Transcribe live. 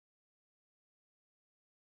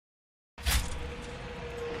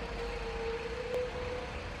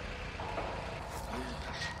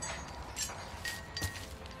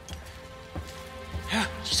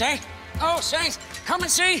Saint? Oh, Saint, come and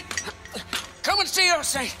see. Come and see, oh,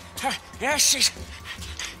 Saint. Yes, she's...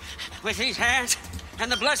 With these hands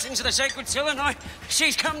and the blessings of the sacred Illinois,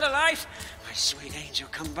 she's come to life. My sweet angel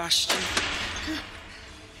combustion.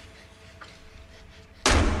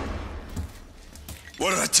 What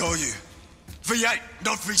did I tell you? V8,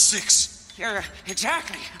 not V6. Yeah,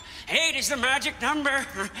 exactly. 8 is the magic number.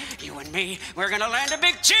 You and me, we're gonna land a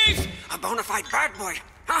big chief. A bona fide bad boy.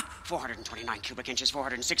 Huh? 429 cubic inches,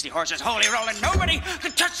 460 horses, holy rolling. Nobody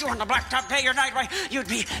could touch you on the blacktop day or night. Why, you'd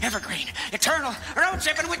be evergreen, eternal, road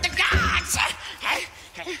tripping with the gods.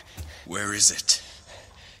 Where is it?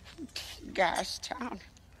 Gastown.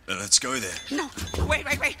 Let's go there. No, wait.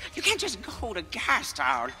 You can't just go to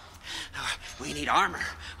Gastown. We need armor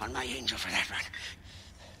on my angel for that run.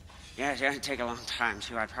 Yes, it'd take a long time,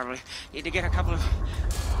 too. I'd probably need to get a couple of...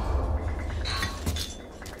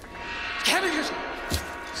 Scavengers!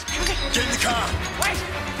 Get in the car! Wait!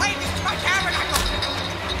 This is my tabernacle!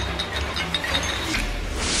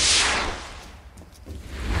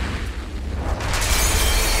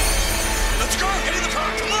 Let's go! Get in the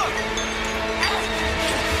car! Come on!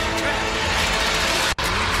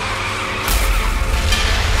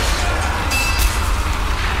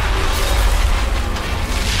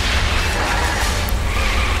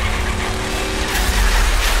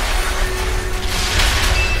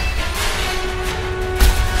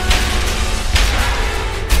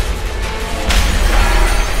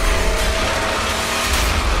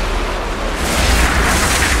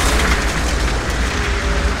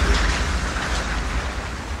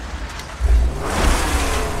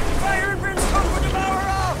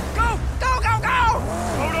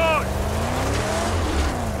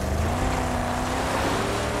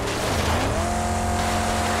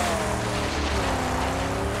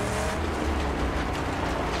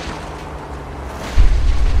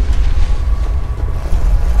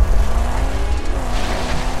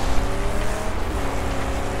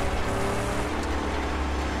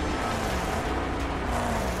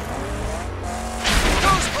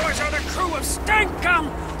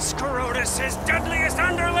 His deadliest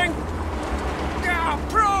underling! Oh,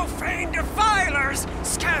 profane defilers!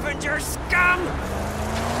 Scavenger scum!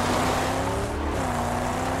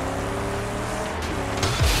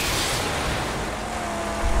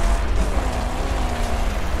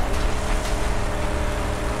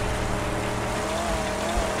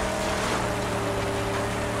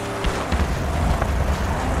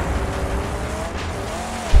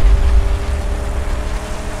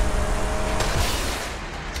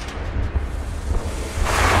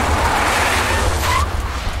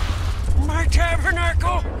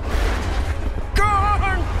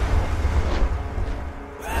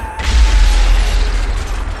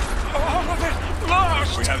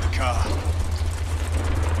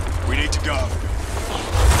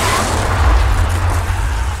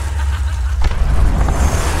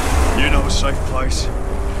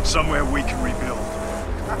 Somewhere we can rebuild.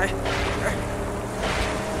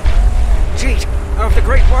 Jeet, of the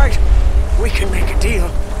Great White, we can make a deal.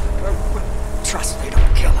 Trust they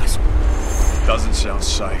don't kill us. Doesn't sound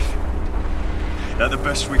safe. That the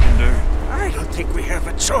best we can do? I don't think we have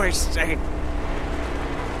a choice, Saint.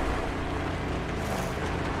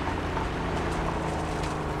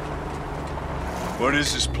 What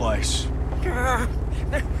is this place?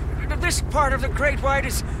 This part of the Great White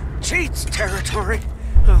is Jeet's territory.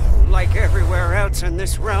 Like everywhere else in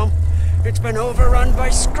this realm, it's been overrun by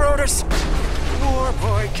Scrotus. War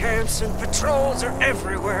boy camps and patrols are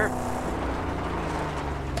everywhere.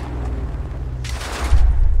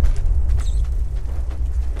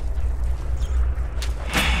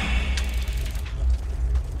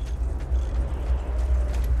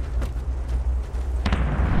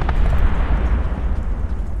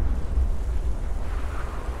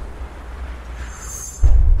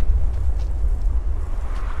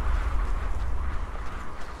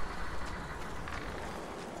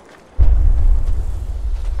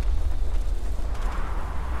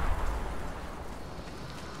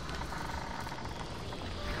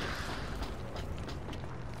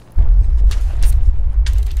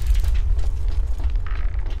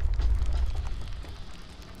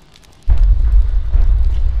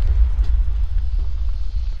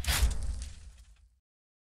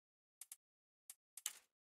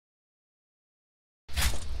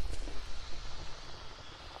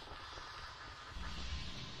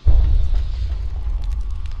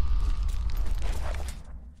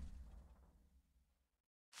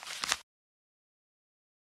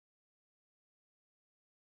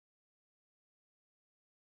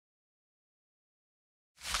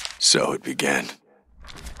 So it began.